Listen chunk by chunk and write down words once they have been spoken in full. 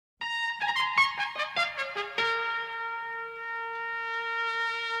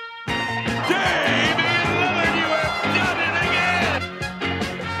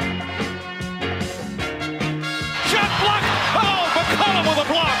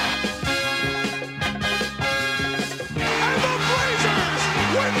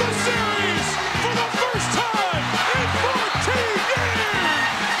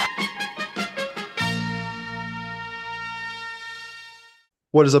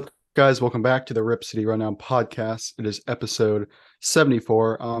What is up, guys? Welcome back to the Rip City Rundown podcast. It is episode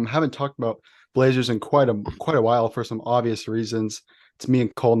 74. Haven't talked about Blazers in quite a while for some obvious reasons. It's me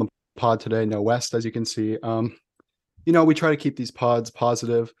and Cole in the pod today, no West, as you can see. We try to keep these pods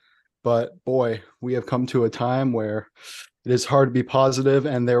positive, but boy, we have come to a time where it is hard to be positive,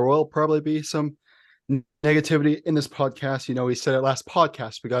 and there will probably be some negativity in this podcast. We said it last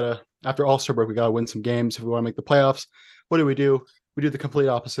podcast. We gotta after All-Star break, we gotta win some games if we want to make the playoffs. What do? We do the complete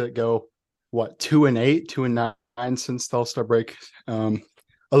opposite. Go what 2-8, 2-9 since the All-Star break,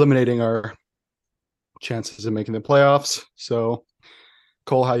 eliminating our chances of making the playoffs. So,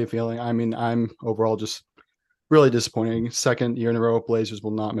 Cole, how you feeling? I mean, I'm overall just really disappointing. Second year in a row, Blazers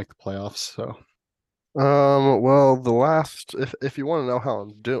will not make the playoffs. So, Well, the last, if you want to know how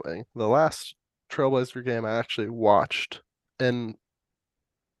I'm doing, the last Trailblazer game I actually watched, and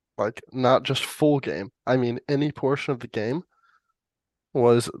like not just full game, I mean any portion of the game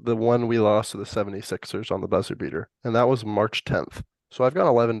was the one we lost to the 76ers on the buzzer beater, and that was March 10th. So I've gone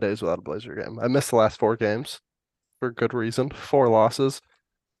 11 days without a Blazer game. I missed the last four games for good reason. Four losses.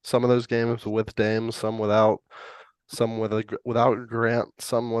 Some of those games with Dame, some without, some without Grant,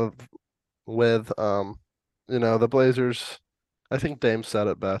 some with the Blazers. I think Dame said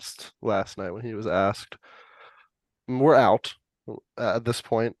it best last night when he was asked. We're out at this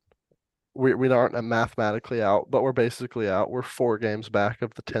point. We aren't mathematically out, but we're basically out. We're 4 games back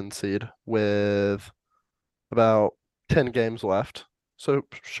of the 10 seed with about 10 games left. So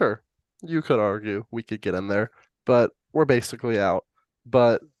sure, you could argue we could get in there, but we're basically out.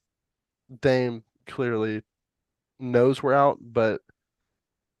 But Dame clearly knows we're out, but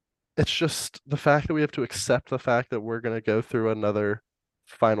it's just the fact that we have to accept the fact that we're going to go through another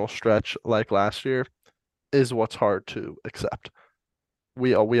final stretch like last year is what's hard to accept.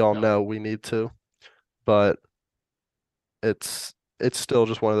 We all yeah. know we need to, but it's still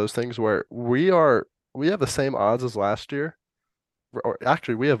just one of those things where we have the same odds as last year, or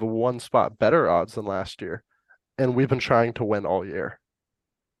actually we have one spot better odds than last year, and we've been trying to win all year.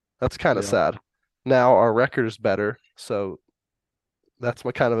 That's kind of Yeah. sad. Now our record is better, so that's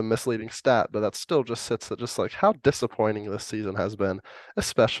my kind of a misleading stat, but that still just sits at just like how disappointing this season has been,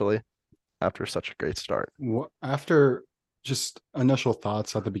 especially after such a great start. After just initial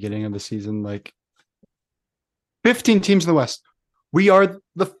thoughts at the beginning of the season, like 15 teams in the West. We are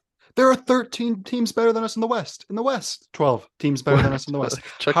the There are 13 teams better than us in the West. In the West, 12 teams better than us in the West.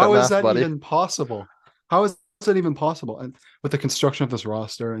 Check that How is math, that buddy. even possible? How is that even possible? And with the construction of this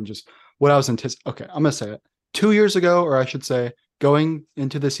roster and just what I was anticipating. Okay, I'm gonna say it. 2 years ago, or I should say, going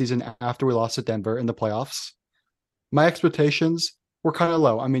into the season after we lost to Denver in the playoffs, my expectations were kind of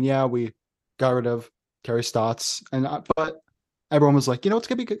low. I mean, yeah, we got rid of Terry Stotts, but everyone was like, it's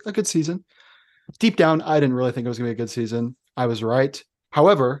gonna be a good season. Deep down, I didn't really think it was going to be a good season. I was right.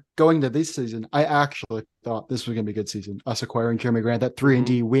 However, going into this season, I actually thought this was going to be a good season. Us acquiring Jeremy Grant, that 3 and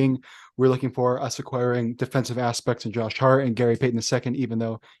Hmm. D wing we're looking for, us acquiring defensive aspects in Josh Hart and Gary Payton II, even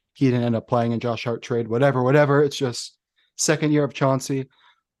though he didn't end up playing in Josh Hart trade, whatever. It's just second year of Chauncey.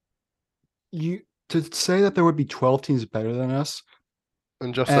 You to say that there would be 12 teams better than us,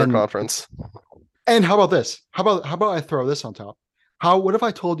 In just our and conference. how about this? How about I throw this on top? What if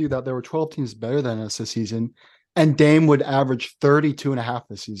I told you that there were 12 teams better than us this season and Dame would average 32 and a half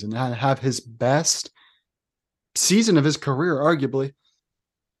this season and have his best season of his career, arguably?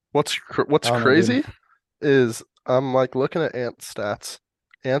 What's I don't know, dude. crazy is I'm like looking at Ant's stats.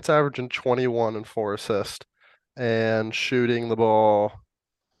 Ant's averaging 21 and 4 assists and shooting the ball.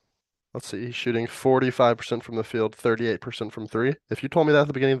 Let's see, he's shooting 45% from the field, 38% from three. If you told me that at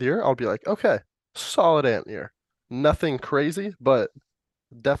the beginning of the year, I'll be like, okay, solid Ant year. Nothing crazy, but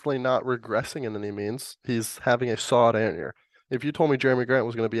definitely not regressing in any means. He's having a solid Ant year. If you told me Jeremy Grant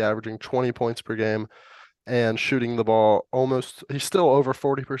was going to be averaging 20 points per game and shooting the ball almost, he's still over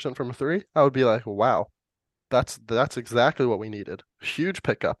 40% from three, I would be like, wow, that's exactly what we needed. Huge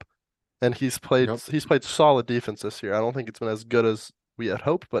pickup. And Yep. he's played solid defense this year. I don't think it's been as good as we had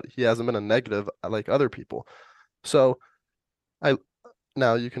hoped, but he hasn't been a negative like other people. So I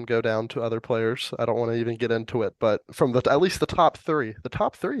now you can go down to other players. I don't want to even get into it, but from the at least the top three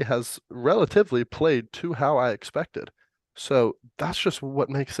has relatively played to how I expected. So that's just what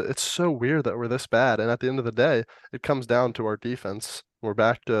makes it. It's so weird that we're this bad. And at the end of the day, it comes down to our defense. We're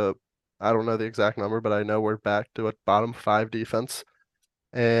back to, I don't know the exact number, but I know we're back to a bottom five defense.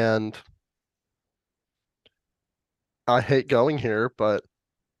 And I hate going here, but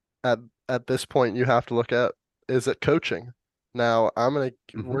at at this point you have to look at, is it coaching? Now,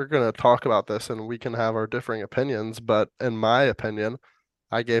 Mm-hmm. we're gonna talk about this and we can have our differing opinions, but in my opinion,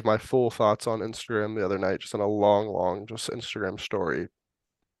 I gave my full thoughts on Instagram the other night, just in a long, long just Instagram story.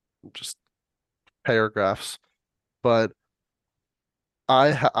 just paragraphs. But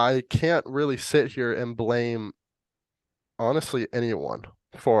I can't really sit here and blame honestly anyone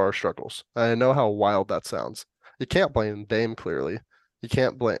for our struggles. I know how wild that sounds. You can't blame Dame clearly. You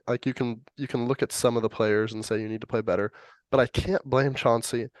can't blame like you can look at some of the players and say you need to play better, but I can't blame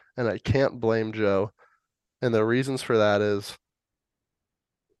Chauncey and I can't blame Joe. And the reasons for that is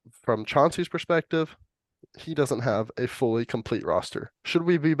from Chauncey's perspective, he doesn't have a fully complete roster. Should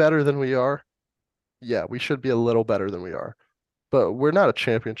we be better than we are? Yeah, we should be a little better than we are. But we're not a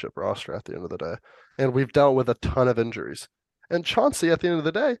championship roster at the end of the day. And we've dealt with a ton of injuries. And Chauncey, at the end of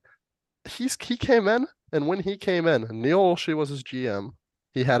the day, he came in, and when he came in, Neil Olshey was his GM.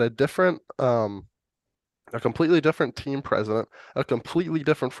 He had a completely different team president, a completely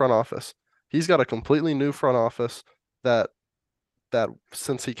different front office. He's got a completely new front office that that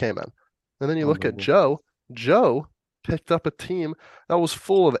since he came in. And then you look at Unbelievable. Joe. Joe picked up a team that was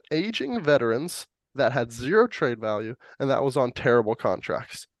full of aging veterans that had zero trade value and that was on terrible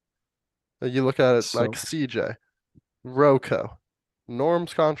contracts. You look at it like So CJ, Rocco.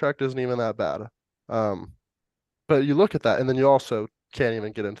 Norm's contract isn't even that bad. Um, but you look at that, and then you also can't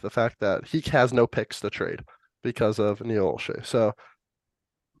even get into the fact that he has no picks to trade because of Neil Olshey. So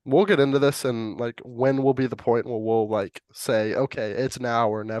we'll get into this and like when will be the point where we'll like say, okay, it's now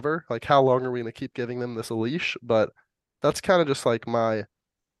or never. Like how long are we gonna keep giving them this leash? But that's kind of just like my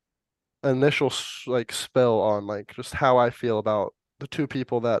initial like spill on like just how I feel about the two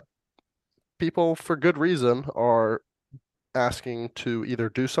people that people for good reason are asking to either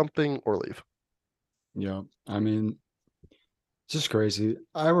do something or leave. yeah, I mean, it's just crazy.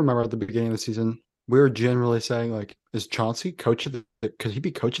 I remember at the beginning of the season, we were generally saying like, is Chauncey coach of the could he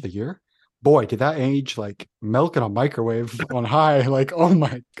be coach of the year? Boy, did that age like milk in a microwave on high. Like, oh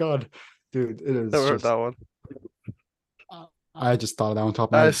my God, dude, it is Never heard just that one. I just thought of that on top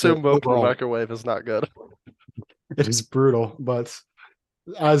of my I head. But assume milk in the overall, microwave is not good. it is brutal. But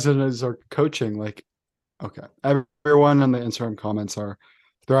as it is our coaching, like, okay, everyone in the Instagram comments are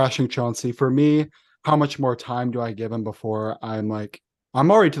thrashing Chauncey. For me, how much more time do I give him before I'm like,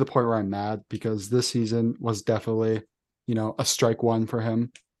 I'm already to the point where I'm mad because this season was definitely, a strike one for him,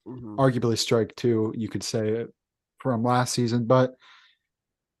 Mhm. arguably strike two, you could say, from last season. But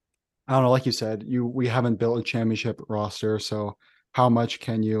I don't know, like you said, we haven't built a championship roster, so how much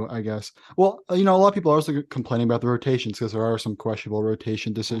can you, I guess? Well, a lot of people are also complaining about the rotations because there are some questionable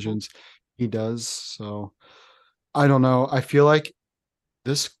rotation Mhm. decisions he does. So I don't know. I feel like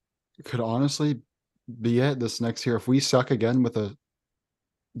this could honestly be it this next year. If we suck again with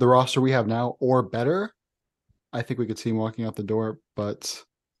the roster we have now or better, I think we could see him walking out the door. But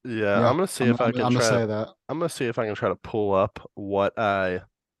Yeah, yeah, I'm gonna see I'm if I I'm, can I'm gonna try to say that. I'm gonna see if I can try to pull up what I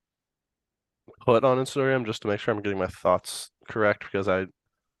put on Instagram just to make sure I'm getting my thoughts correct because I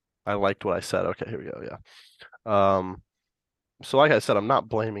liked what I said. Okay, here we go. Yeah. So like I said, I'm not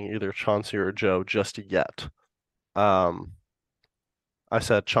blaming either Chauncey or Joe just yet. Um, I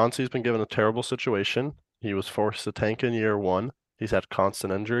said Chauncey's been given a terrible situation. He was forced to tank in year one. He's had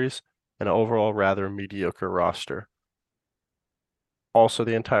constant injuries and an overall rather mediocre roster. Also,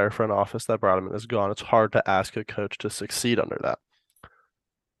 the entire front office that brought him in is gone. It's hard to ask a coach to succeed under that.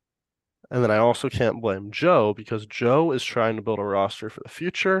 And then I also can't blame Joe because Joe is trying to build a roster for the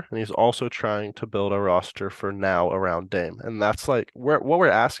future, and he's also trying to build a roster for now around Dame. And that's like what we're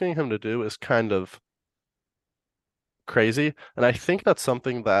asking him to do is kind of crazy. And I think that's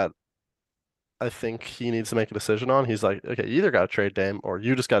something that I think he needs to make a decision on. He's like, okay, you either got to trade Dame or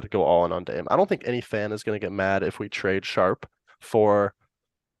you just got to go all in on Dame. I don't think any fan is going to get mad if we trade Sharp for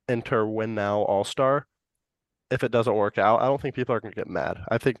enter win now all-star. If it doesn't work out, I don't think people are going to get mad.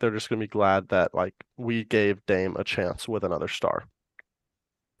 I think they're just going to be glad that like we gave Dame a chance with another star.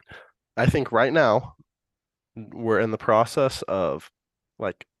 I think right now we're in the process of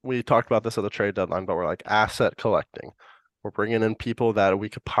like we talked about this at the trade deadline, but we're like asset collecting. We're bringing in people that we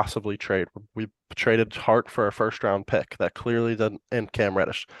could possibly trade. We traded Hart for a first round pick that clearly doesn't, and Cam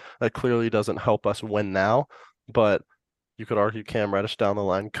Reddish that clearly doesn't help us win now, but you could argue Cam Reddish down the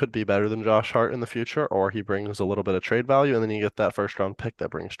line could be better than Josh Hart in the future, or he brings a little bit of trade value, and then you get that first round pick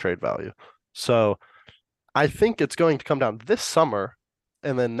that brings trade value. So I think it's going to come down this summer,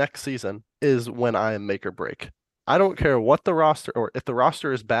 and then next season is when I am make or break. I don't care what the roster, or if the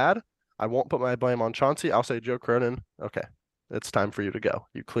roster is bad, I won't put my blame on Chauncey. I'll say, Joe Cronin, okay, it's time for you to go.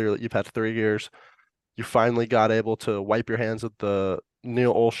 You've had 3 years. You finally got able to wipe your hands of the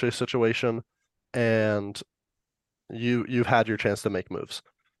Neil Olshey situation, and you've had your chance to make moves.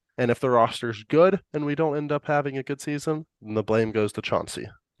 And if the roster's good and we don't end up having a good season, then the blame goes to Chauncey.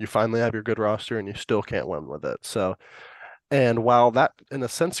 You finally have your good roster and you still can't win with it. So And while that in a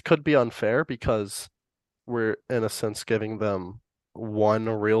sense could be unfair because we're in a sense giving them one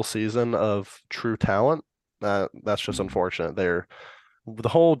real season of true talent, that's just unfortunate. The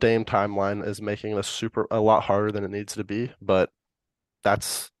whole Dame timeline is making this super a lot harder than it needs to be, but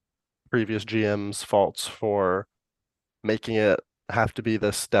that's previous GM's faults for making it have to be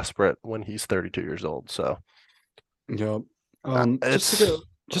this desperate when he's 32 years old. So Yep. it's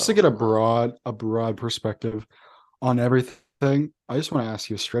Just to get a broad perspective on everything, I just want to ask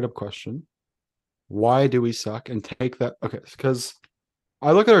you a straight up question. Why do we suck? And take that. Okay, because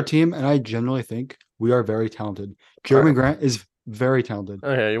I look at our team and I generally think we are very talented. all Jeremy right. Grant is very talented.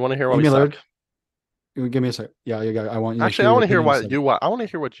 Okay, you want to hear why we Damian Lillard, suck? give me a second. Yeah, yeah, I want you to Actually, hear I your want to hear opinion in a why second. I want to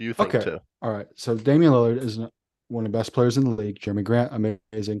hear what you think Okay. too. All right. So Damian Lillard is one of the best players in the league. Jeremy Grant,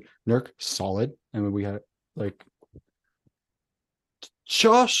 amazing. Nurk, solid. And we had like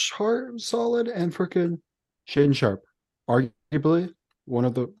Josh Hart, solid, and freaking Shaden Sharp, arguably one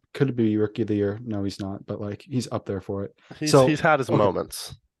of the could be rookie of the year. No, he's not, but like he's up there for it. He's So had his okay,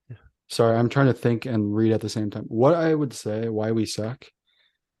 moments. sorry, I'm trying to think and read at the same time. What I would say why we suck,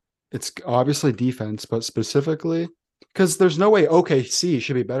 it's obviously defense, but specifically because there's no way OKC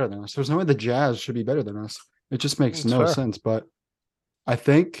should be better than us. There's no way the Jazz should be better than us. It just makes It's no fair. sense. But I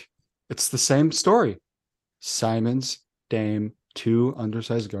think it's the same story. Simons, Dame, two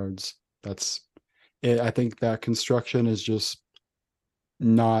undersized guards. That's it. I think that construction is just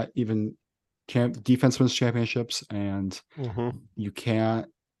not even defense wins championships, and you can't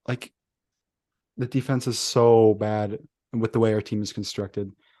like the defense is so bad with the way our team is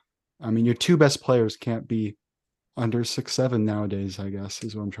constructed. I mean, your two best players can't be under 6'7" nowadays, I guess,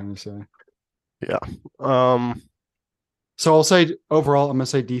 is what I'm trying to say. Yeah. Um, So I'll say overall, I'm gonna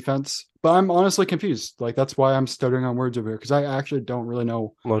say defense, but I'm honestly confused. Like that's why I'm stuttering on words over here because I actually don't really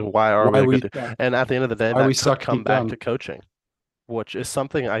know like why are we why a good we team? And at the end of the day, why we that could suck come deep back to down. coaching, which is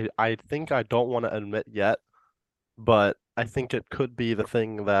something I think I don't want to admit yet, but I think it could be the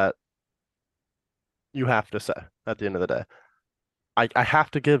thing that you have to say at the end of the day. I have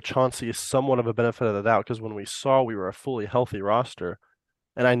to give Chauncey somewhat of a benefit of the doubt because when we saw we were a fully healthy roster,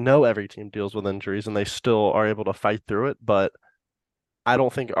 and I know every team deals with injuries and they still are able to fight through it, but I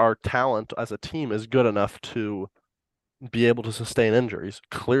don't think our talent as a team is good enough to be able to sustain injuries.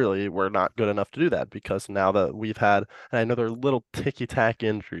 Clearly, we're not good enough to do that because now that we've had, and I know they're little ticky-tack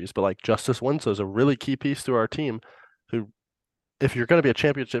injuries, but like Justice Winslow is a really key piece to our team who, if you're going to be a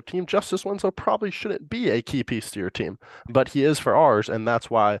championship team, Justice Winslow probably shouldn't be a key piece to your team, but he is for ours, and that's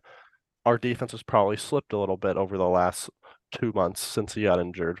why our defense has probably slipped a little bit over the last 2 months since he got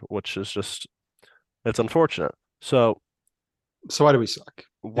injured, which is just, it's unfortunate. So why do we suck? If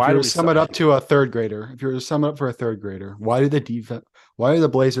Why you do were to we sum it suck? up to a third grader, if you were to sum it up for a third grader, why are the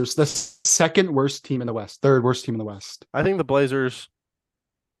Blazers the second worst team in the West, third worst team in the West? I think the Blazers,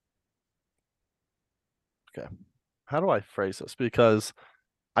 okay, how do I phrase this? Because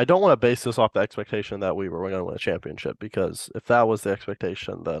I don't want to base this off the expectation that we were going to win a championship, because if that was the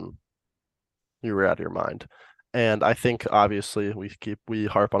expectation, then you were out of your mind. And I think obviously we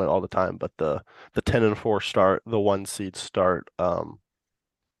harp on it all the time, but the 10-4 start, the 1 seed start,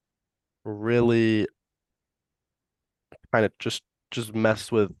 really kind of just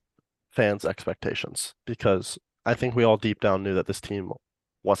messed with fans' expectations because I think we all deep down knew that this team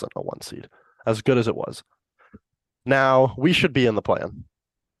wasn't a 1 seed, as good as it was. Now we should be in the plan.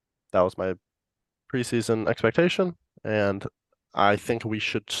 That was my preseason expectation, and I think we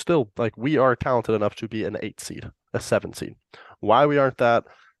should still like we are talented enough to be an 8 seed, a 7 seed. Why we aren't that?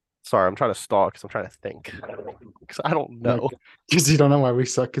 Sorry, I'm trying to stalk because I'm trying to think because I don't know. Because you don't know why we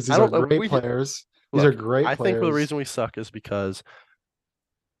suck. Because I these are don't know. great We players. These are look. great I think the players. reason we suck is because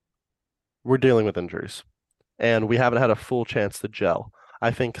we're dealing with injuries and we haven't had a full chance to gel.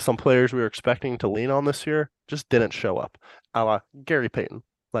 I think some players we were expecting to lean on this year just didn't show up. A la Gary Payton.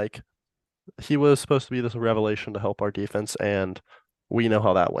 Like he was supposed to be this revelation to help our defense, and we know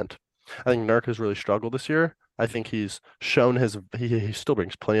how that went. I think Nurk has really struggled this year. I think he's shown he still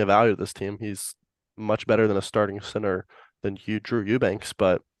brings plenty of value to this team. He's much better than a starting center than Drew Eubanks,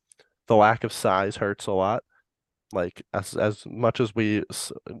 but the lack of size hurts a lot. Like as much as we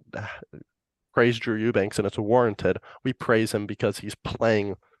praise Drew Eubanks and it's warranted, we praise him because he's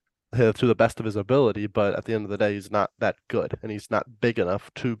playing to the best of his ability, but at the end of the day, he's not that good and he's not big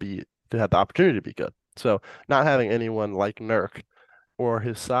enough to have the opportunity to be good. So not having anyone like Nurk or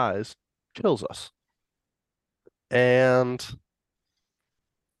his size kills us. And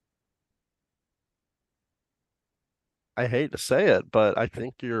I hate to say it, but I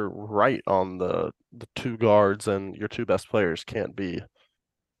think you're right on the two guards and your two best players can't be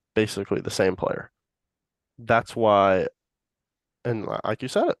basically the same player. That's why And like you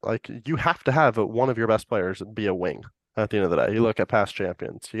said, like you have to have one of your best players be a wing at the end of the day. You look at past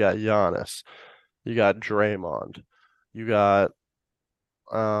champions. You got Giannis, you got Draymond, you got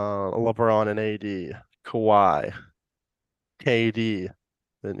LeBron and AD, Kawhi, KD.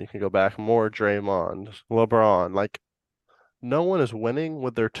 Then you can go back more Draymond, LeBron. Like no one is winning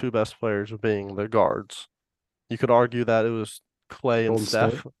with their two best players being their guards. You could argue that it was Clay and Golden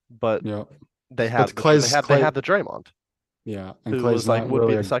State. Steph, but Yeah. they But had Clay's they Clay. had the Draymond, Yeah, and who Clay's was like not would be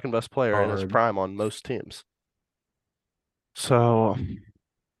really the a second best player in his guard. prime on most teams. So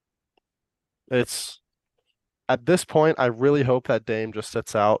it's at this point, I really hope that Dame just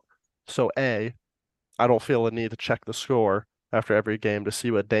sits out. So I don't feel a need to check the score after every game to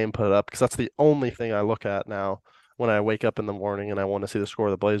see what Dame put up because that's the only thing I look at now when I wake up in the morning and I want to see the score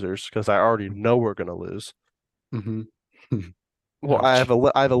of the Blazers because I already know we're going to lose. Hmm. Well, Ouch. I have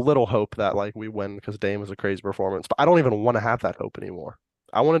a little hope that like we win because Dame is a crazy performance, but I don't even want to have that hope anymore.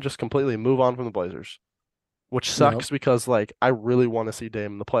 I want to just completely move on from the Blazers, which Yep. sucks because like I really want to see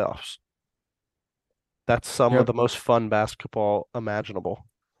Dame in the playoffs. That's some of Yep. the most fun basketball imaginable.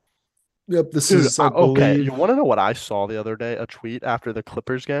 Yep. This Dude, is, I okay, you believe. want to know what I saw the other day? A tweet after the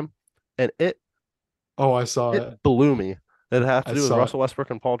Clippers game, and Oh, I saw it. it blew me. It had to I do with saw it. Russell Westbrook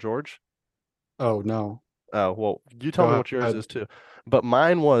and Paul George. Oh no. Oh, well, you tell me Go what yours ahead. is too. But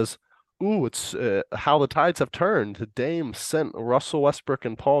mine was, ooh, it's how the tides have turned. Dame sent Russell Westbrook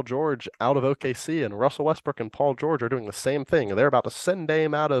and Paul George out of OKC, and Russell Westbrook and Paul George are doing the same thing. They're about to send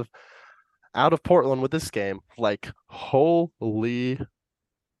Dame out of Portland with this game. Like, holy,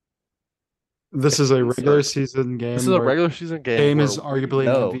 This is it's a regular insane. season This is game a where regular season game Dame is arguably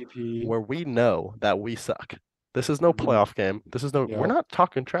an MVP. where we know that we suck. This is no Hmm. playoff game. This is no, we're Yep. not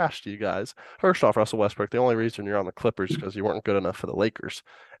talking trash to you guys. First off, Russell Westbrook, the only reason you're on the Clippers is because you weren't good enough for the Lakers.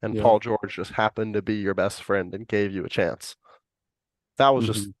 And Yep. Paul George just happened to be your best friend and gave you a chance. That was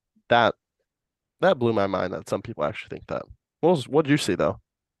just Hmm. that that blew my mind that some people actually think that. What did you see though?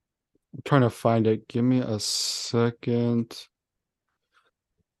 I'm trying to find it. Give me a second.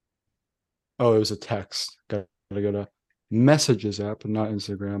 Oh, it was a text. Gotta go to messages app, not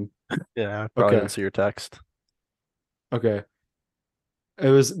Instagram. Yeah, I probably Okay. didn't see your text. Okay. It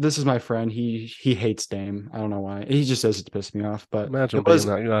was this is my friend. He hates Dame. I don't know why. He just says it to piss me off, but it Imagine being was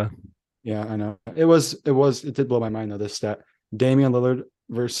that guy. yeah, I know. It did blow my mind though, this stat. Damian Lillard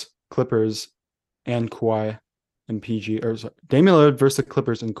versus Clippers and Kawhi and PG or sorry, Damian Lillard versus the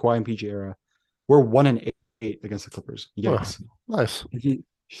Clippers in Kawhi and PG era. We're 1-8 against the Clippers. Oh, Yikes. nice. He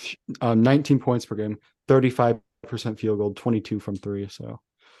 19 points per game, 35% field goal, 22 from three. So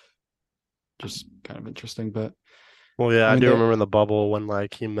just kind of interesting. But Well, yeah, I I mean do they remember in the bubble when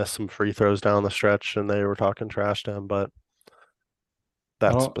like he missed some free throws down the stretch and they were talking trash to him, but I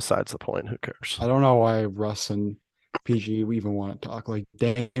that's don't besides the point. Who cares? I don't know why Russ and PG even want to talk. Like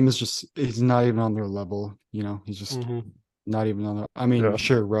Dame is just he's not even on their level. He's just Hmm. not even on the. I mean, Yeah.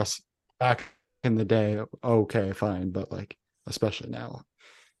 sure, Russ back in the day, okay, fine, but like especially now,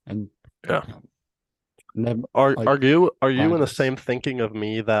 and Yeah. you know, never Are like you in the finals. same thinking of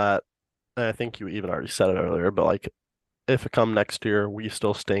me that and I think you even already said it earlier, but like if it come next year, we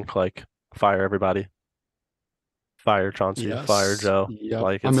still stink, like fire everybody. Fire Chauncey, fire Yes. Joe. Yep.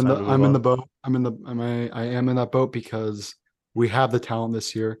 Like it's time to move I'm in the on. boat. I am in that boat because we have the talent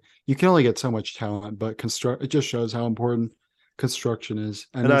this year. You can only get so much talent, but construct it just shows how important construction is.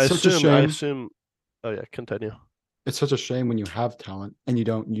 And And it's such a I shame. assume oh yeah, continue. It's such a shame when you have talent and you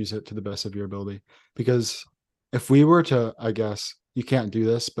don't use it to the best of your ability. Because if we were to, I guess you can't do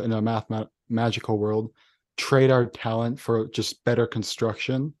this, but in a magical world, trade our talent for just better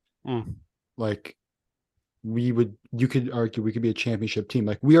construction, Mm. like you could argue we could be a championship team.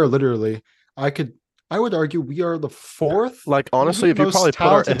 Like we are literally, I could I would argue we are the fourth, Like honestly, maybe if you probably most put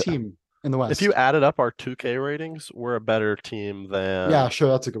our talented team in the if you West. added up our 2K ratings, we're a better team Yeah, than sure,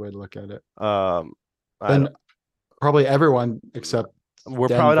 that's a good way to look at it. um I Then don't probably everyone except we're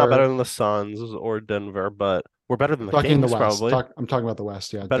probably not better Denver. than the Suns or Denver, but we're better than the Talking in the Kings West. probably. I'm talking about the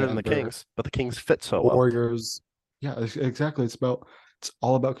West. Yeah, Better than the Denver, Kings, but the Kings fit so well. Warriors. Yeah, exactly. It's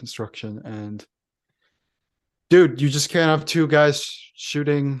all about construction. And dude, you just can't have two guys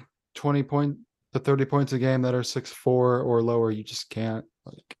shooting 20 to 30 points a game that are 6'4" or lower. You just can't.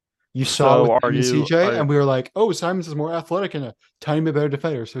 Like you saw it with So him and CJ, are you and we were like, oh, Simons is more athletic and a tiny bit better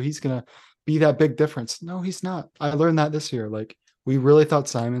defender, so he's gonna be that big difference. No, he's not. I learned that this year. Like we really thought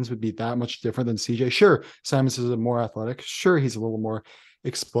Simons would be that much different than CJ. Sure, Simons is a more athletic. Sure, he's a little more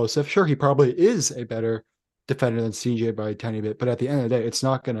explosive. Sure, he probably is a better defender than CJ by a tiny bit. But at the end of the day, it's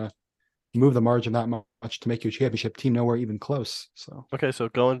not gonna move the margin that much to make you a championship team, nowhere even close. So okay, so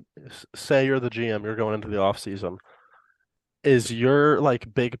going say you're the GM, you're going into the off season. Is your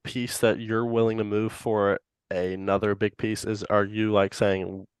like big piece that you're willing to move for another big piece? Are you like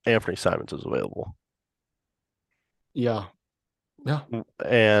saying Anthony Simons is available? Yeah. Yeah.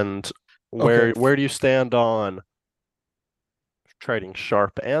 And Okay. where do you stand on trading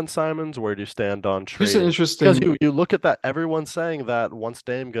Sharp and Simons? Where do you stand on Here's an trading? Because interesting you look at that, everyone's saying that once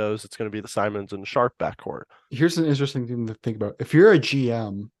Dame goes, it's going to be the Simons and Sharp backcourt. here's an interesting thing to think about. If you're a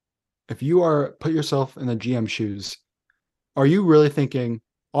GM, if you are put yourself in the GM shoes, are you really thinking,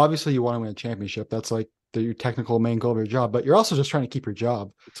 obviously you want to win a championship. That's like your technical main goal of your job, but you're also just trying to keep your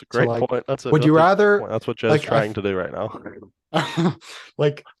job. It's a So great like, point. would you That's a good rather point. That's what Joe's like trying to do right now.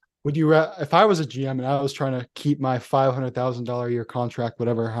 like would you if I was a GM and I was trying to keep my $500,000 a year contract,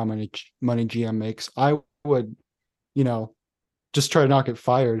 whatever how many money GM makes, I would, you know, just try to not get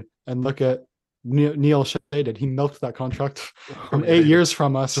fired and look at Neil Shaded. He milked that contract Oh from yeah, eight yeah. years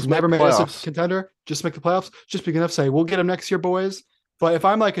from us. Just make Never the made us a playoffs. contender. Just make the playoffs. Just big enough to say we'll get him next year, boys. But if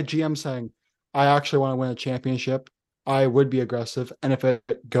I'm like a GM saying I actually want to win a championship, I would be aggressive. And if it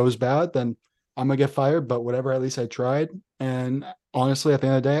goes bad, then I'm gonna get fired. But whatever, at least I tried. And honestly, at the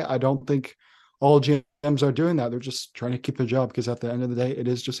end of the day, I don't think all GMs are doing that. They're just trying to keep their job because at the end of the day, it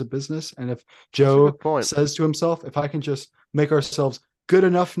is just a business. And if That's a Joe good point. says to himself, if I can just make ourselves good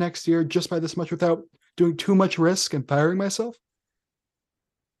enough next year just by this much without doing too much risk and firing myself,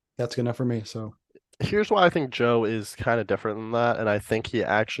 that's good enough for me. So Here's why I think Joe is kind of different than that, and I think he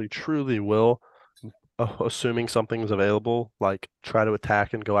actually truly will, assuming something's available, like try to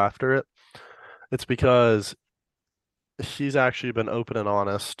attack and go after it. It's because he's actually been open and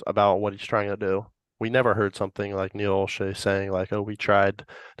honest about what he's trying to do. We never heard something like Neil Olshey saying like, "Oh, we tried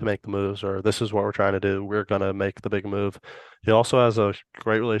to make the moves," or "This is what we're trying to do. We're gonna make the big move." He also has a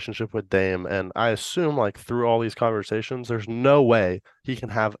great relationship with Dame, and I assume like through all these conversations, there's no way he can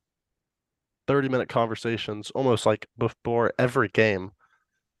have 30-minute conversations almost like before every game,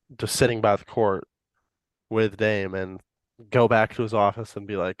 just sitting by the court with Dame and go back to his office and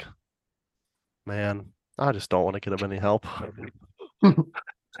be like, "Man, I just don't want to get him any help."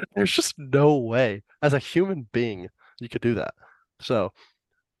 There's just no way as a human being you could do that. So oh,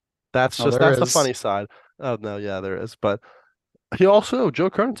 there that's the is. funny side. Oh no, yeah, there is. But he also Joe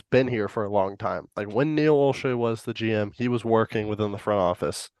Cronin's been here for a long time. Like when Neil Olshey was the GM, he was working within the front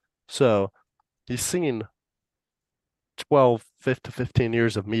office. So he's seen 12, 15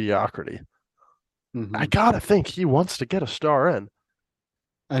 years of mediocrity. I Mm-hmm. gotta think he wants to get a star in.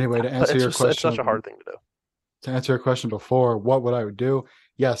 Anyway, to But answer your it's such a question, hard thing to do. before, what would I do?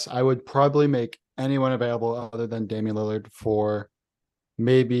 Yes, I would probably make anyone available other than Damian Lillard for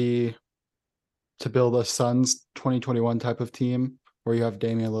maybe to build a Suns 2021 type of team where you have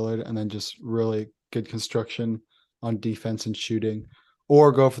Damian Lillard and then just really good construction on defense and shooting,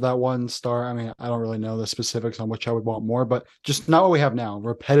 or go for that one star. I mean, I don't really know the specifics on which I would want more, but just not what we have now.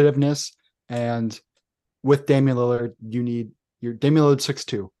 Repetitiveness, and with Damian Lillard, you need your Damian Lillard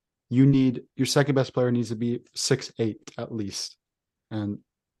 6'2". You need your second best player needs to be 6'8" at least. And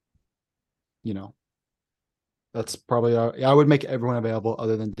you know, that's probably I would make everyone available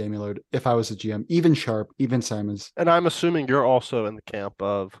other than Damian Lillard if I was a GM, even Sharp, even Simons. And I'm assuming you're also in the camp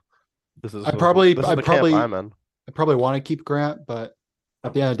of I probably, this is I the camp probably, I'm in. I probably want to keep Grant, but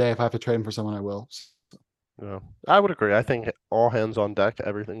at the end of the day, if I have to trade him for someone, I will. Yeah, I would agree. I think all hands on deck,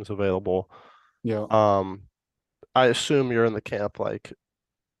 everything's available. Yeah, Um, I assume you're in the camp like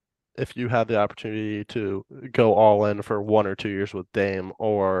if you had the opportunity to go all in for 1 or 2 years with Dame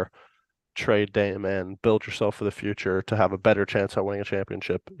or trade Dame and build yourself for the future to have a better chance at winning a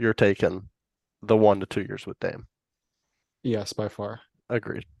championship, you're taking the 1 to 2 years with Dame. yes, by far.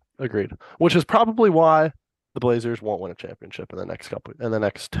 Agreed. Agreed. Which is probably why the Blazers won't win a championship in the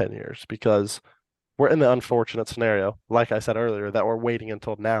next 10 years because we're in the unfortunate scenario, like I said earlier, that we're waiting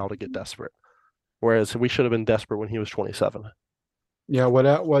until now to get desperate. Whereas we should have been desperate when he was 27. Yeah,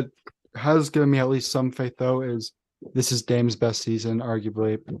 what has given me at least some faith though is this is Dame's best season,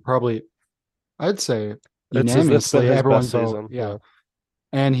 arguably, probably I'd say It's been unanimously, his best everyone vote, season. yeah. Yeah.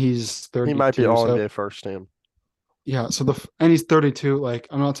 And he's He might be 32, all so NBA first team. yeah, so and he's 32. Like,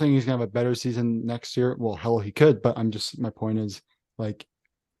 I'm not saying he's gonna have a better season next year. Well, hell, he could, but I'm just my point is like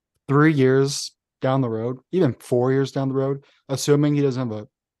 3 years down the road, even 4 years down the road, assuming he doesn't have a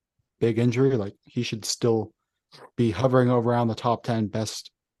big injury, like he should still be hovering around the top 10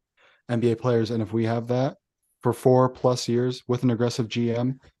 best NBA players. And if we have that for 4+ years with an aggressive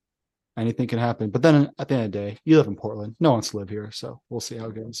GM, anything can happen. But then at the end of the day, you live in Portland. No one wants to live here, so we'll see how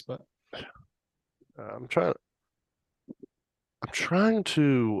it goes. But I'm trying. I'm trying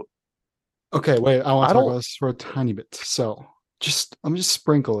to. okay, wait, I want I to talk don't. about this for a tiny bit. So just let me just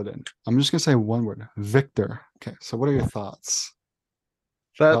sprinkle it in. I'm just gonna say one word: Victor. Okay, so what are your thoughts?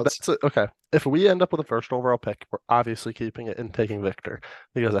 That's it. Okay. If we end up with a first overall pick, we're obviously keeping it and taking Victor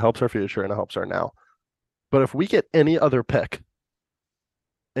because it helps our future and it helps our now. But if we get any other pick,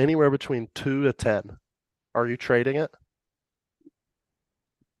 anywhere between 2 to 10, are you trading it?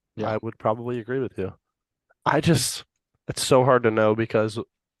 Yeah. I would probably agree with you. It's so hard to know because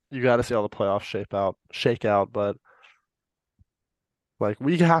you got to see how the playoffs shake out. But like,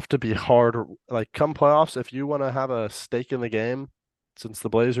 we have to be hard. Like, come playoffs, if you want to have a stake in the game, since the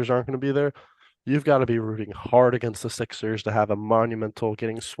Blazers aren't going to be there, you've got to be rooting hard against the Sixers to have a monumental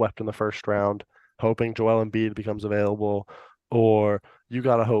getting swept in the first round, hoping Joel Embiid becomes available, or you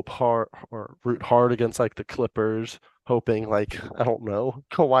got to hope hard or root hard against like the Clippers, hoping like I don't know,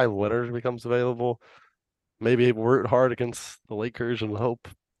 Kawhi Leonard becomes available. Maybe root hard against the Lakers and hope.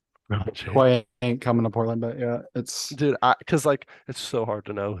 Kawhi ain't coming to Portland, but yeah, it's Dude, because like it's so hard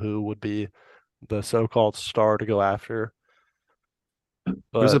to know who would be the so-called star to go after.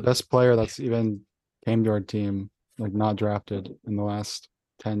 who's the But best player that's even came to our team, like not drafted in the last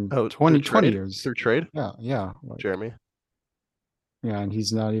 10, oh, through 20 trade, years. through trade, Yeah, yeah. Like, Jeremy. yeah, and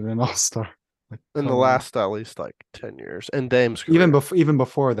he's not even an all-star. Like, In the come on. last at least like 10 years. And Dame's Even career,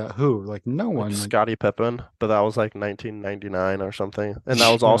 before that, who? Like no like one. Like Scottie Pippen, but that was like 1999 or something. And that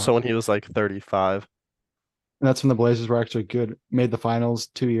was yeah. also when he was like 35. And that's when the Blazers were actually good. Made the finals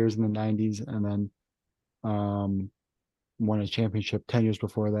 2 years in the 90s and then um won a championship 10 years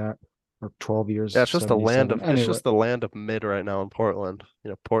before that, or 12 Yeah, years, 77. it's Anyway, just the land of mid right now in Portland.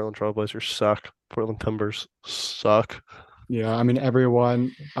 Portland Trailblazers suck. Portland Timbers suck. yeah, I mean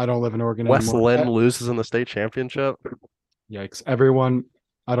everyone, I don't live in Oregon Wes anymore. Lynn loses in the state championship. Yikes. Everyone,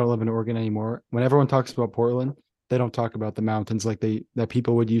 I don't live in Oregon anymore. When everyone talks about Portland, they don't talk about the mountains like that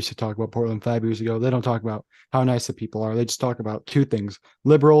people would used to talk about Portland 5 years ago. They don't talk about how nice the people are. They just talk about two things: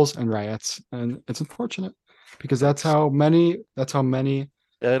 liberals and riots. And it's unfortunate because that's how many Yeah,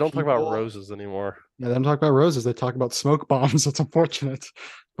 they don't talk about people. roses anymore. Yeah, they don't talk about roses. They talk about smoke bombs. It's unfortunate,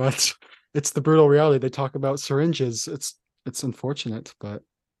 but it's the brutal reality. They talk about syringes. It's unfortunate, but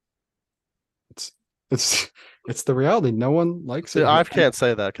it's it's it's the reality. No one likes See, it I here. can't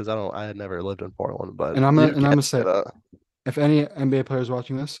say that because I had never lived in Portland, but And I'm you gonna and I'm can gonna say say, that. if any NBA players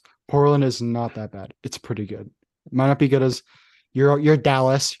watching this, Portland is not that bad. It's pretty good. It might not be good as you're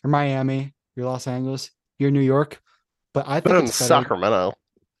Dallas, you're Miami, you're Los Angeles, you're New York, but I think Better than it's better. Sacramento.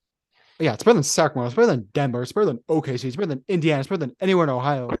 Yeah, it's better than Sacramento. It's better than Denver. It's better than OKC. It's better than Indiana. It's better than anywhere in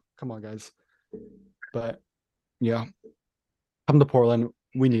Ohio. Come on, guys. But yeah, come to Portland.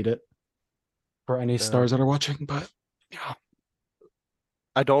 We need it for any Yeah. stars that are watching. But yeah,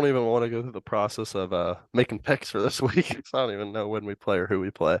 I don't even want to go through the process of making picks for this week. So I don't even know when we play or who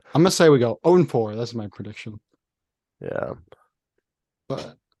we play. I'm gonna say we go 0-4. That's my prediction. Yeah.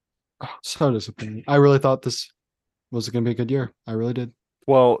 But so disappointing. I really thought this was gonna be a good year. I really did.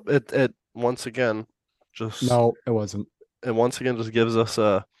 Well, it once again just No, it wasn't. it once again just gives us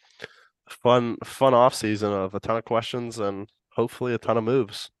a fun off season of a ton of questions and hopefully a ton of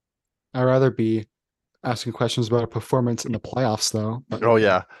moves. I'd rather be asking questions about a performance in the playoffs, though. But Oh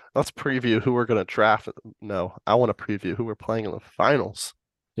yeah. Let's preview who we're gonna draft. No, I want to preview who we're playing in the finals.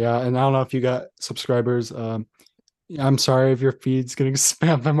 yeah, and I don't know if you got subscribers. I'm sorry if your feed's getting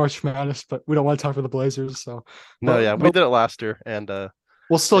spammed by March Madness, but we don't want to talk for the Blazers. So, No, but yeah, we but did it last year and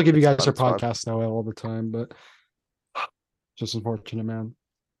we'll still give you it's guys fun. our It's fun. podcast though all the time. But just unfortunate, man.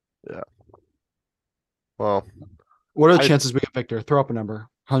 Yeah. Well, What are the I chances we get Victor? Throw up a number.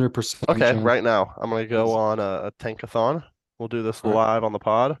 100% okay, chance. right now I'm gonna go on a tankathon. We'll do this All right. live on the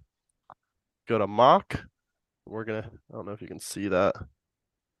pod. Go to mock. I don't know if you can see that.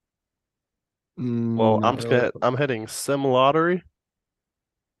 Well, Not really. I'm hitting sim lottery.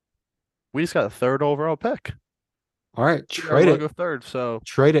 We just got a third overall pick. All right, Our trade it. logo third. So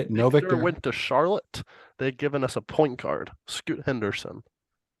Trade it. No Victor Victor. went to Charlotte. They've given us a point guard, Scoot Henderson.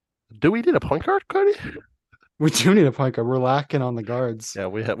 Do we need a point guard, Cody? We do need a point guard. We're lacking on the guards. Yeah,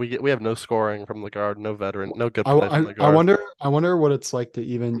 we have no scoring from the guard, no veteran, no good I, play from I the I guard. wonder what it's like to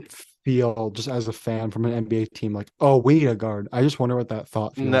even feel just as a fan from an NBA team like, oh, we need a guard. I just wonder what that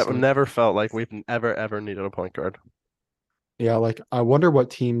thought feels like. Never felt like we've ever needed a point guard. Yeah, like I wonder what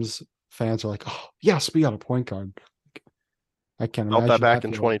teams fans are like, oh, yes, we got a point guard. I can't Felt that imagine back that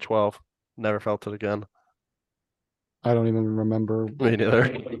in feeling. 2012. Never felt it again. I don't even remember Me neither.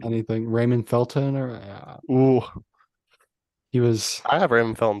 anything. Raymond Felton or Ooh, he was I have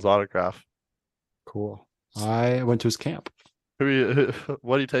Raymond Felton's autograph. cool. I went to his camp. What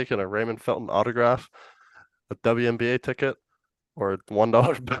are you taking? A Raymond Felton autograph, a WNBA ticket, or a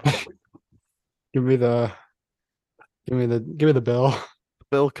 $1 bill? Give me the give me the bill.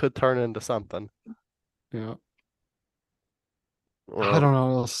 Bill could turn into something. Yeah. I Or don't know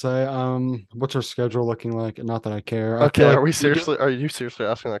what else to say. What's our schedule looking like? Not that I care. I okay, feel like are we we do. seriously? Are you seriously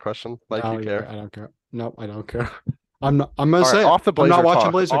asking that question? Like No, you yeah, care? I don't care. Nope, I don't care. I'm not. I'm gonna All right, say it. off the I'm not Blazer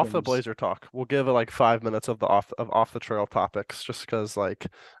watching talk. Blazer Off the games. Blazer talk. We'll give it like 5 minutes of the off the trail topics, just because like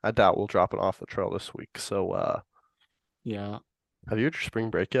I doubt we'll drop an off the trail this week. So Yeah. have you had your spring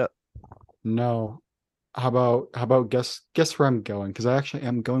break yet? No. How about guess where I'm going? Because I actually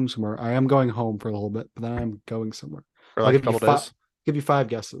am going somewhere. I am going home for a little bit, but then I'm going somewhere. For I'll like a give you couple five. days? Give you five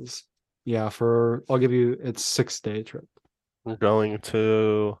guesses. Yeah, for I'll give you it's 6 day trip. We're going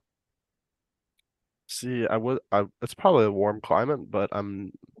to see. It's probably a warm climate, but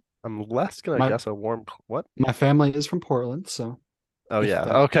I'm less gonna My guess a warm. What? my family is from Portland, so Oh if yeah.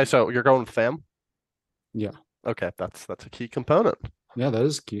 that Okay, so you're going with fam? yeah. Okay, that's a key component. Yeah, that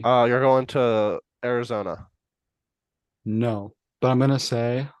is key. You're going to Arizona. No. But I'm gonna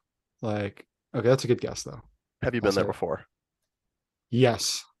say like okay, that's a good guess though. Have you I'll been say there it. before?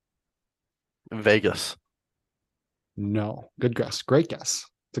 Yes. Vegas. No. Good guess. Great guess.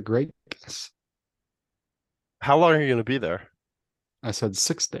 It's a great guess. How long are you gonna be there? I said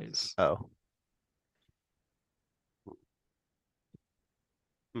 6 days. Oh,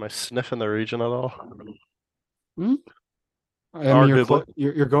 am I sniffing the region at all? Hmm? I mean, Arguably.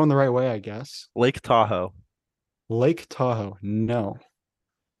 you're going the right way, I guess. Lake Tahoe. Lake Tahoe. No,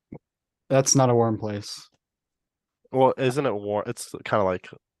 that's not a warm place. Well, isn't it warm? It's kind of like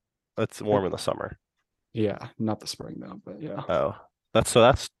it's It- warm in the summer. yeah, not the spring though, but yeah. Oh, that's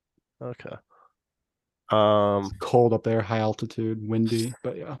okay. It's Um, cold up there, high altitude, windy,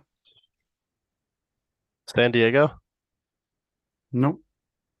 but yeah. San Diego. Nope.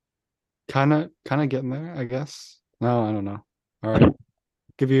 Kind of getting there, I guess. No, I don't know. All right.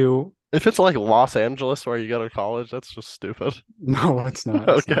 Give you If it's like Los Angeles where you go to college, that's just stupid. no, it's not.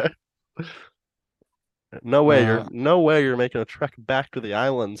 It's not. Okay. Uh No way you're making a trek back to the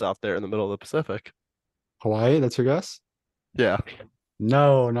islands out there in the middle of the Pacific. Hawaii, that's your guess? Yeah.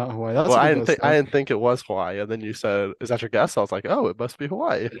 No, not Hawaii. That's Well, a good guess I though. didn't think it was Hawaii, and then you said, "Is that your guess?" I was like, "Oh, it must be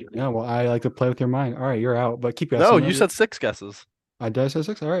Hawaii." Yeah, well, I like to play with your mind. All right, you're out, but keep No, guessing though. you said six guesses. I did I say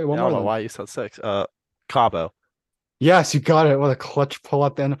six? All right, one Yeah, I more don't know then. why you said six. Cabo. Yes, you got it. What a clutch pull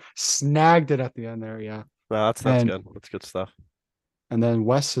at the end. Snagged it at the end there. Yeah. No, that's And good. That's good stuff.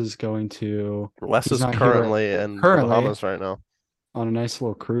 Wes is going to, Wes he's is not here currently in the currently Bahamas right now. on a nice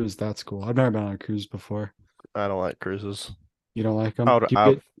little cruise. That's cool. I've never been on a cruise before. I don't like cruises. You don't like I them? would,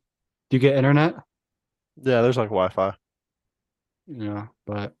 I, Do you get internet? yeah, there's like Wi-Fi, Yeah,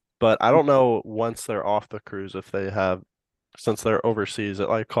 but but I don't know once they're off the cruise if they have, since they're overseas, it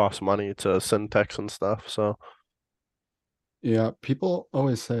like costs money to send texts and stuff. So yeah, people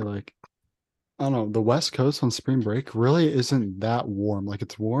always say like, I don't know, the West Coast on spring break really isn't that warm. Like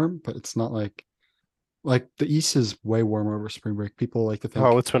it's warm, but it's not like the East is way warmer over spring break. People like to oh,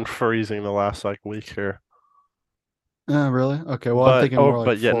 think, it's been freezing the last like week here. really? Okay, well, I'm thinking more like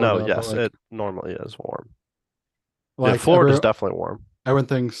But yeah, no, Florida, but yes, it normally is warm. Yeah, like Florida's definitely warm. everyone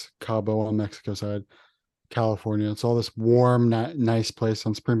thinks Cabo on Mexico side, California. It's all this warm, nice place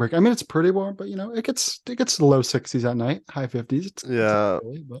on spring break. I mean, it's pretty warm, but it gets low 60s at night, high 50s. It's not Yeah,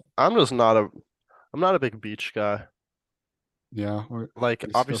 chilly, but I'm just not a I'm not a big beach guy. yeah, or Like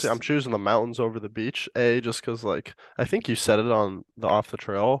East obviously I'm Coast. choosing the mountains over the beach, just because like I think you said it on the off the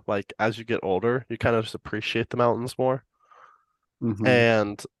trail, like as you get older, you kind of just appreciate the mountains more. Hmm.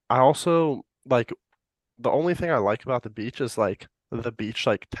 And I also like the only thing I like about the beach is like the beach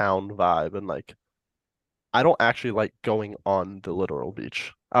like town vibe and like I don't actually like going on the literal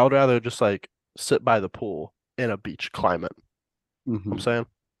beach. I would rather just like sit by the pool in a beach climate. I'm Hmm. saying?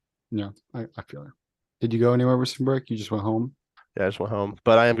 Yeah, I feel it. Did you go anywhere with spring break? You just went home? Yeah, I just went home.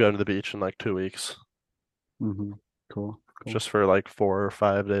 But I am going to the beach in like 2 weeks, Hmm. Cool, cool. just for like 4 or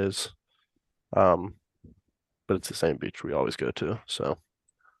 5 days. Um, but it's the same beach we always go to. So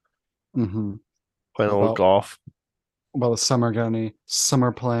Hmm. playing a little About golf. about the summer, got any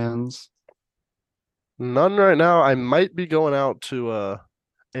summer plans? None right now. I might be going out to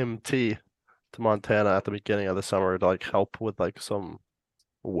MT to Montana at the beginning of the summer to like help with like some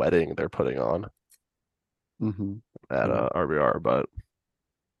wedding they're putting on Hmm. at Yeah. RBR, but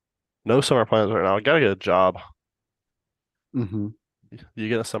no summer plans right now. I gotta get a job. Hmm. You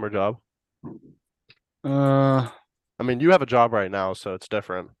get a summer job? Uh, I mean, you have a job right now, so it's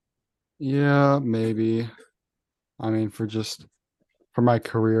different. yeah, maybe. I mean, for my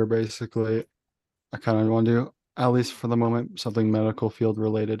career, basically, I kind of want to do, at least for the moment, something medical field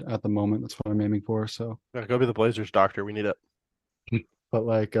related at the moment. That's what I'm aiming for. So, Yeah, go be the Blazers doctor. We need it. but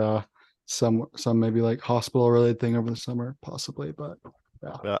like some maybe like hospital related thing over the summer, possibly. But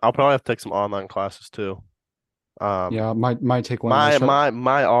yeah. Yeah, I'll probably have to take some online classes too. Um, Yeah, might take one my less. my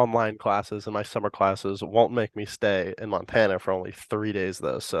my online classes and my summer classes won't make me stay in Montana for only 3 days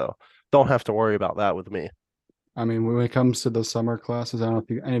though, so don't have to worry about that with me. I mean, when it comes to the summer classes, I don't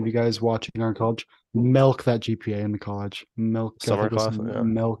know if any of you guys watching our college milk that GPA in the college. Milk, I Summer think it was class, yeah.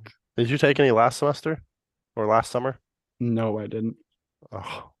 milk. Did you take any last semester or last summer? No, I didn't.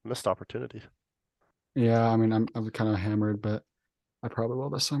 Oh, missed opportunity. Yeah, I mean, I'm kind of hammered, but I probably will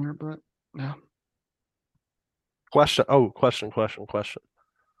this summer. But yeah, Question. Oh, question.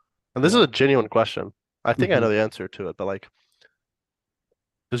 And this is yeah. a genuine question. I think I Hmm. know the answer to it, but like,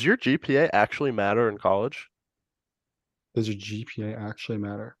 does your GPA actually matter in college? Does your GPA actually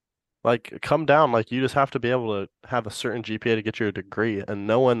matter? Like, come down. Like, you just have to be able to have a certain GPA to get your degree, and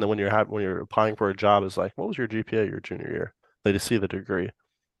no one when you're applying for a job is like, what was your GPA your junior year? They just see the degree.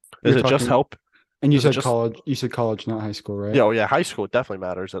 Is You're it just talking, help? and you Is it said just college. You said college, not high school, right? yeah, oh yeah, high school definitely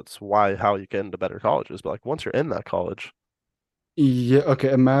matters. That's why how you get into better colleges. But like once you're in that college, Yeah. Okay.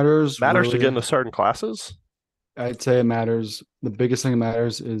 It matters matters to get really. into certain classes. I'd say it matters. The biggest thing that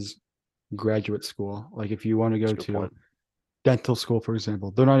matters is graduate school. Like if you want to That's a go good to point. dental school, for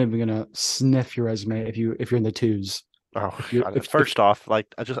example, they're not even gonna sniff your resume if you're in the twos. Oh, If you're God. if First off, like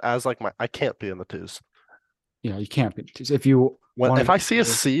I just as like my I can't be in the twos. you can't be in the twos. If you When want to if I go see a to,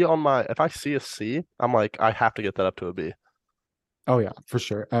 C on my if I see a C, I'm like I have to get that up to a B. oh yeah, for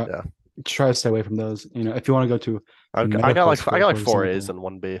sure. Yeah. Try to stay away from those. If you want to go to I got medical like I school, got like for four A's example, and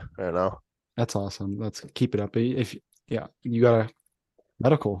one B right now. that's awesome. Let's keep it up. If yeah, you gotta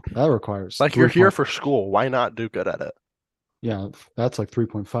medical that requires Like you're three here point. for school. Why not do good at it? Yeah, that's like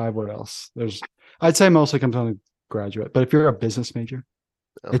 3.5. What else? I'd say mostly comes on to graduate, but if you're a business major,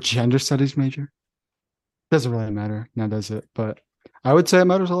 Yeah. a gender studies major, doesn't really matter now, does it? But I would say it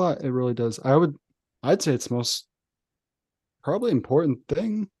matters a lot. It really does. I'd say it's most probably important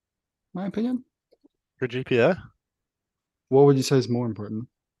thing, in my opinion. Your GPA? What would you say is more important?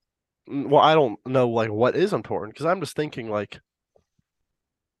 Well, I don't know like what is important because I'm just thinking like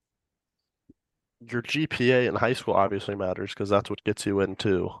your GPA in high school obviously matters because that's what gets you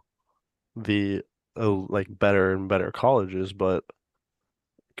into the like better and better colleges. But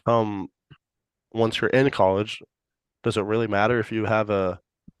um, once you're in college, does it really matter if you have a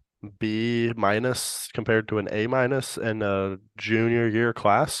B minus compared to an A minus in a junior year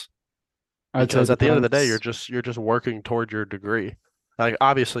class? I'd say it Because at the end of the day, depends. you're just working toward your degree. Like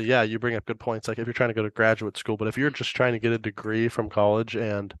obviously, yeah, you bring up good points. Like if you're trying to go to graduate school, but if you're just trying to get a degree from college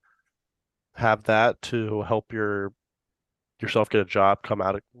and have that to help yourself get a job coming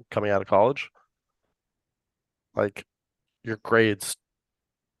out of college, like your grades,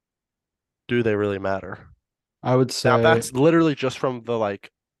 do they really matter? I would Now say, that's literally just from the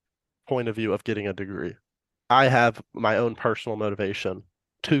like point of view of getting a degree. I have my own personal motivation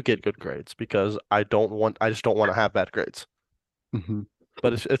to get good grades because I just don't want to have bad grades. mhm.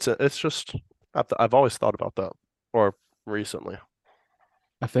 But it's just I've always thought about that or recently.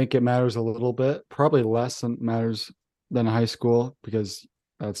 I think it matters a little bit, probably less than matters than high school because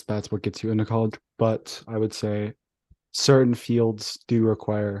that's what gets you into college. But I would say certain fields do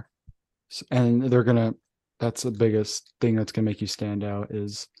require, and they're gonna. That's the biggest thing that's gonna make you stand out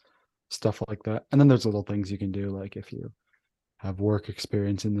is stuff like that. And then there's little things you can do, like if you have work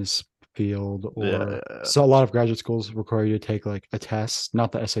experience in this field, Yeah, or yeah, yeah. so a lot of graduate schools require you to take like a test,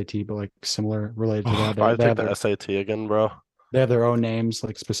 not the SAT, but like similar related to Oh, that. if They I they take have the their SAT again, bro. they have their own names,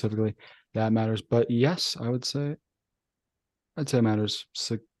 like specifically that matters. But yes, I'd say it matters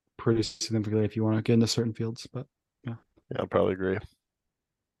pretty significantly if you want to get into certain fields. But yeah. Yeah, I probably agree.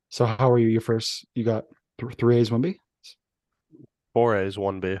 So how are you? Your first, you got three A's, one B. Four A's,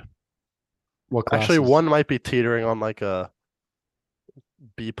 one B. What Actually, classes? one might be teetering on like a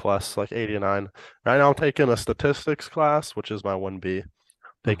B plus, like 89. Right now, I'm taking a statistics class, which is my 1B.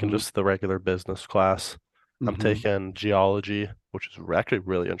 Taking Uh-huh. just the regular business class. I'm Mm-hmm. taking geology, which is actually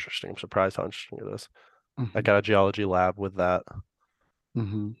really interesting. I'm surprised how interesting it is. I Mm-hmm. got a geology lab with that.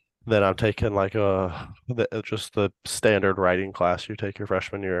 Mm-hmm. Then I'm taking like just the standard writing class you take your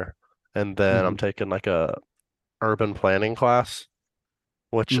freshman year. And then I'm Mm-hmm. taking like a urban planning class,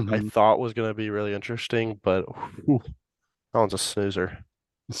 which I Mm-hmm. thought was going to be really interesting, but whew, that one's a snoozer.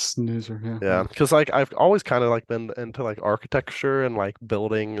 Snoozer, yeah. Yeah, because like I've always kind of like been into like architecture and like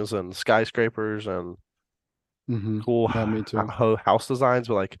buildings and skyscrapers and Mm-hmm. cool Yeah, me too. house designs,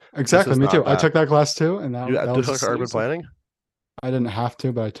 but like this Exactly, is me not too. I that. took that class too, and You that did was a like urban snoozer. planning? I didn't have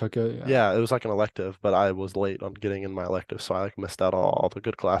to, but I took it. Yeah. Yeah, it was like an elective, but I was late on getting in my elective, so I like missed out on all the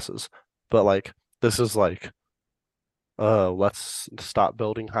good classes. But like this is like, let's stop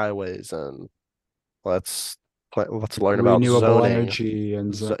building highways and let's let's learn about renewable zoning, energy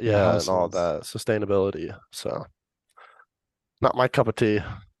and yeah, yeah, and all houses. that sustainability. So not my cup of tea,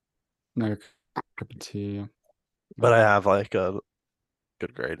 No cup of tea. but I have like a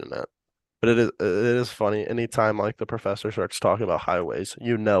good grade in it. But it is funny. Anytime like the professor starts talking about highways,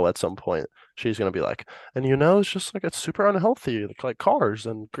 at some point she's gonna be like, and it's just like it's super unhealthy, like cars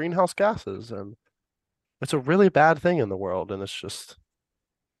and greenhouse gases, and it's a really bad thing in the world, and it's just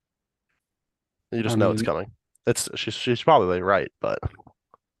you I just know it's mean, coming. She's probably right, but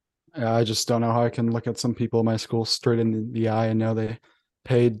yeah, I just don't know how I can look at some people in my school straight in the eye and know they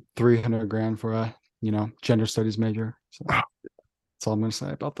paid 300 grand for a, gender studies major. So that's all I'm gonna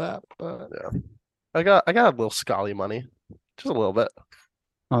say about that. But yeah, I got a little Scully money, just a little bit.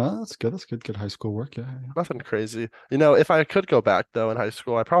 oh, that's good. That's good. Good high school work. Yeah, yeah. Nothing crazy. If I could go back though in high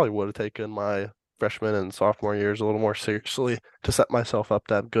school, I probably would have taken my freshman and sophomore years a little more seriously to set myself up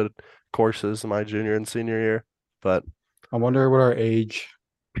to have good courses in my junior and senior year. But I wonder what our age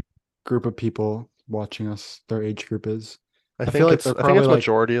group of people watching us, their age group is. I I feel think like it's they're I think probably it's like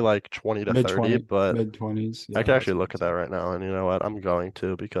majority like 20 to 30, but mid 20s. I Yeah, can that's actually what look I'm at that saying. right now, and you know what? I'm going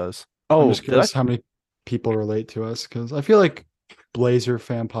to because I'm oh, just did I? curious how many people relate to us because I feel like Blazer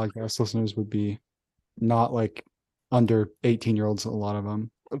fan podcast listeners would be not like under 18-year-olds, a lot of them.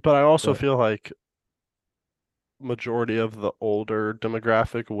 But I also But feel like majority of the older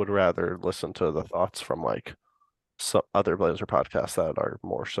demographic would rather listen to the thoughts from like some other Blazer podcasts that are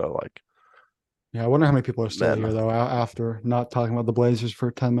more so like yeah, I wonder how many people are still men. here though after not talking about the Blazers for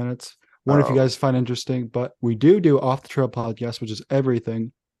 10 minutes. One, if you Um, guys find interesting, but we do off the trail podcast, which is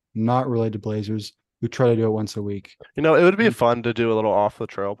everything not related to Blazers. We try to do it once a week. it would be fun to do a little off the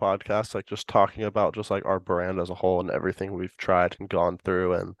trail podcast, like just talking about just like our brand as a whole and everything we've tried and gone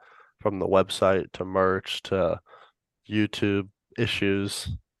through, and from the website to merch to YouTube issues.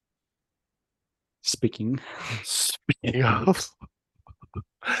 Speaking, Speaking of,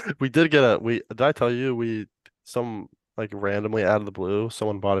 did I tell you some like randomly out of the blue,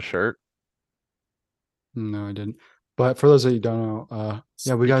 someone bought a shirt? no, I didn't. But for those of you who don't know,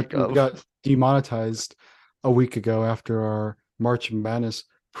 yeah, we Speaking got we of, got demonetized a week ago after our March Madness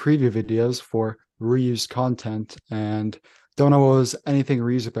preview videos for reused content, and don't know what was anything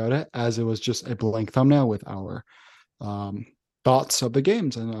reused about it, as it was just a blank thumbnail with our um, thoughts of the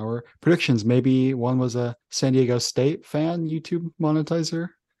games and our predictions. Maybe one was a San Diego State fan YouTube monetizer,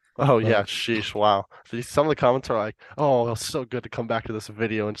 oh yeah, but sheesh, wow. Some of the comments are like, "Oh, it's so good to come back to this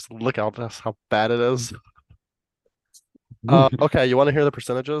video and just look out just how bad it is." Okay, you want to hear the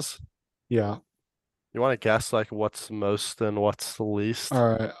percentages? yeah. You want to guess like what's most and what's the least?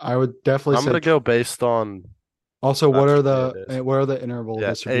 All right, I would definitely I'm say. gonna go based on Also, how true it is. what are the interval Yeah,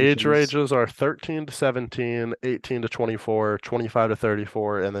 age distributions? ranges are 13 to 17, 18 to 24, 25 to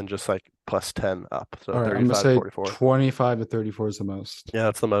 34, and then just like plus 10 up. So All right, I'm gonna 35 to say 44. 25 to 34 is the most. Yeah,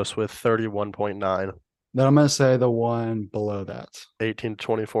 that's the most with 31.9. Then I'm gonna say the one below that. 18 to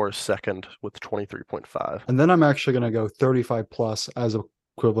 24 is second with 23.5. And then I'm actually gonna go 35 plus as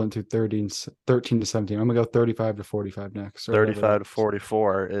equivalent to 13 to 17. I'm gonna go 35 to 45 next, or whatever that 35 to is.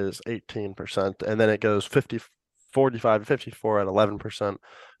 44 is 18%. And then it goes 45 to 54 at 11%,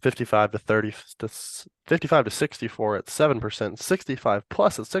 55 to 30 to 55 to 64 at 7%, 65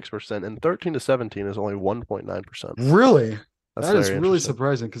 plus at 6%, and 13 to 17 is only 1.9%. Really? That's That is very really interesting.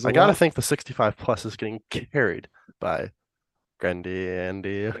 surprising because a I gotta lot. think the 65 plus is getting carried by Grandy,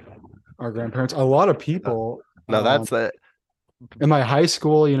 Andy. Our grandparents, a lot of Uh, people No, that's it. in my high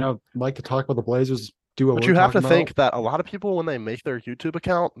school, like to talk about the Blazers, do what But we're you have talking to about. think that a lot of people, when they make their YouTube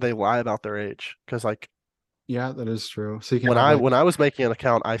account, they lie about their age. Because like Yeah, that is true. So you can when have I like, when I was making an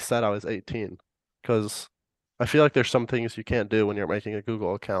account, I said I was 18. Because I feel like there's some things you can't do when you're making a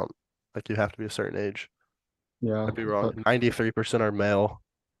Google account. Like you have to be a certain age. yeah, I'd be wrong. but 93% are male,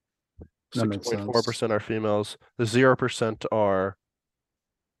 that makes sense. 6.4% are females, 0% are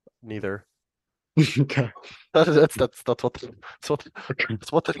neither. Okay. Okay. That's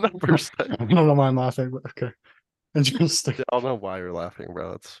what the numbers say. I don't know why I'm laughing, but okay. Interesting. I don't know why you're laughing,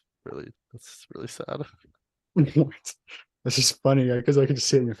 bro. That's really sad. What? It's just funny because I can just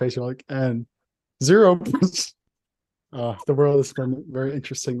see it in your face. You're like, and 0%. The world has been very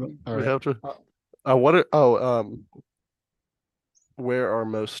interesting. All We right. have to. Uh, What? Where are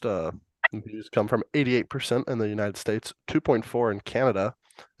most views come from? 88% in the United States, 2.4 in Canada,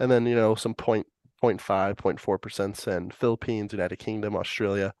 and then some point 5, 0.4% in Philippines, United Kingdom,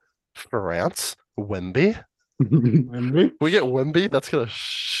 Australia, France, Wemby. Wemby. We get Wemby, that's gonna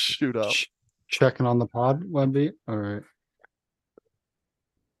shoot up. Checking on the pod, Wemby. All right.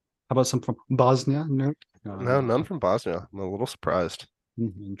 How about some from Bosnia? No. No, No. none from Bosnia. I'm a little surprised.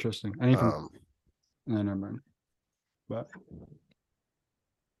 Interesting. Any from? Um, No, never mind. But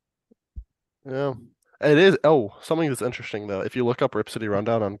Yeah. It is. Oh, something that's interesting though. If you look up Rip City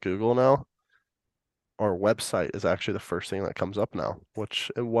Rundown on Google now, our website is actually the first thing that comes up now,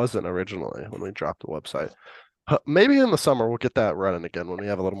 which it wasn't originally when we dropped the website. Maybe in the summer we'll get that running again when we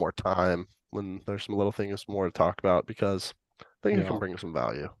have a little more time, when there's some little things more to talk about, because I think it can yeah, bring some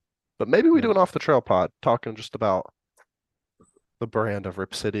value. But maybe we yeah, do an off the trail pod talking just about the brand of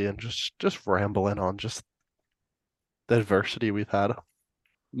Rip City and just rambling on just the adversity we've had.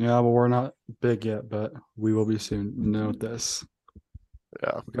 yeah. But we're not big yet, but we will be soon. Note this.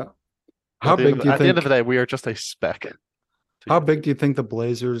 Yeah. Yeah. How big do you At the end of the think? day, we are just a speck to How you. big do you think the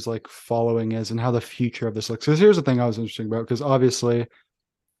Blazers like following is, and how the future of this looks? Because here's the thing I was interested about. Because obviously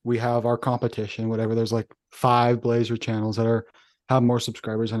we have our competition, whatever. There's like 5 Blazer channels that are have more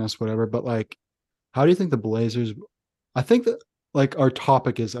subscribers than us, whatever. But like, how do you think the Blazers? I think that like our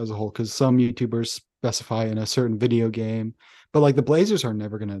topic is as a whole, because some YouTubers specify in a certain video game, but like the Blazers are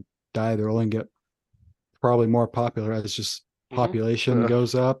never gonna die. They're only get probably more popular as just population Yeah,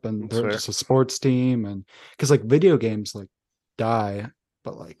 goes up, and that's they're fair. just a sports team, and because like video games like die,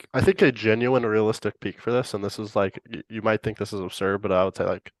 but like I think a genuine realistic peak for this, and this is like you might think this is absurd, but I would say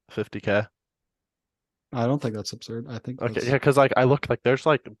like 50K. I don't think that's absurd. I think Okay, yeah, that's because like I look like there's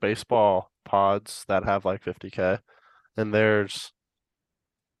like baseball pods that have like 50K, and there's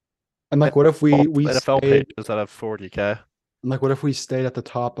and like what if we NFL stayed pages that have 40K. like what if we stayed at the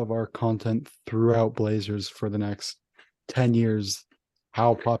top of our content throughout Blazers for the next 10 years?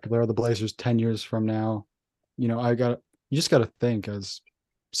 How popular are the Blazers 10 years from now? You just got to think as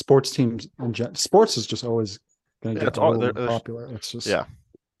sports teams sports is just always going to Yeah, get it's all old and there's popular. It's just yeah,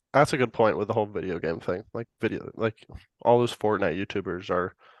 that's a good point with the whole video game thing. Like video, like all those Fortnite YouTubers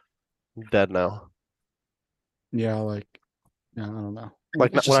are dead now. yeah, like yeah, I don't know.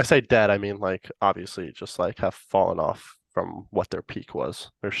 Like It's when just I say dead, I mean like obviously just like have fallen off from what their peak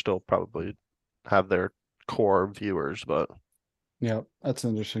was. They're still probably have their core viewers, but yeah, that's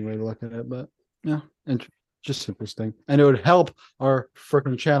an interesting way to look at it, but yeah, and just interesting. And it would help our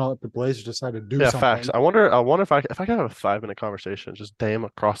freaking channel if the Blazers decided to do yeah, facts. something. I wonder if I could have a 5 minute conversation, just Dame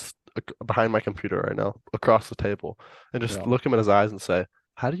across behind my computer right now, across the table, and just Yeah. look him in his eyes and say,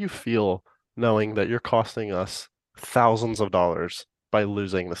 "How do you feel knowing that you're costing us thousands of dollars by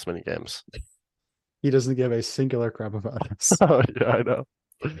losing this many games?" He doesn't give a singular crap about us. Oh yeah, I know.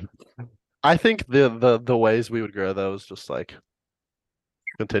 I think the ways we would grow those just like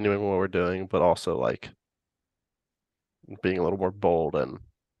continuing what we're doing, but also like being a little more bold and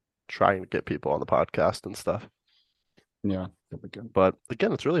trying to get people on the podcast and stuff. Yeah, that'd be good. But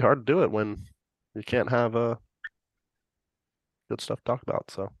again, it's really hard to do it when you can't have good stuff to talk about.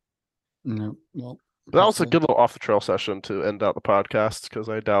 So No, well, but that was a hopefully. good little off the trail session to end out the podcast because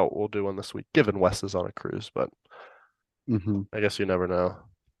I doubt we'll do one this week, given Wes is on a cruise, but Hmm. I guess you never know.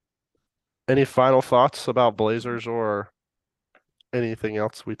 Any final thoughts about Blazers or anything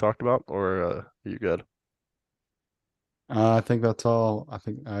else we talked about, or are you good? I think that's all. I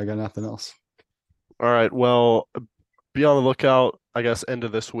think I got nothing else. All right, well, be on the lookout. I guess end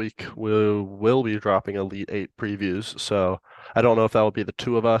of this week we will be dropping Elite Eight previews. So I don't know if that will be the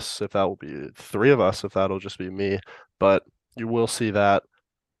two of us, if that will be three of us, if that'll just be me, but you will see that,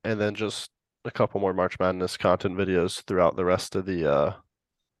 and then just a couple more March Madness content videos throughout the rest of the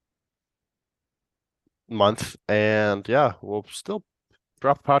month. And yeah, we'll still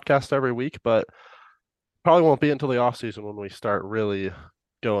drop a podcast every week, but probably won't be until the off season when we start really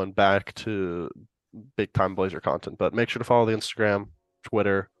going back to big time Blazer content. But make sure to follow the Instagram,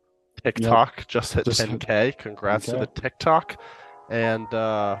 Twitter, Yep. TikTok. Just hit Just 10K. Congrats to okay. the TikTok. And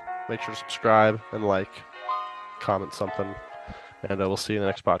make sure to subscribe and like, comment something. And we'll see you in the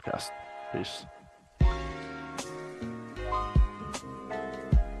next podcast. Peace.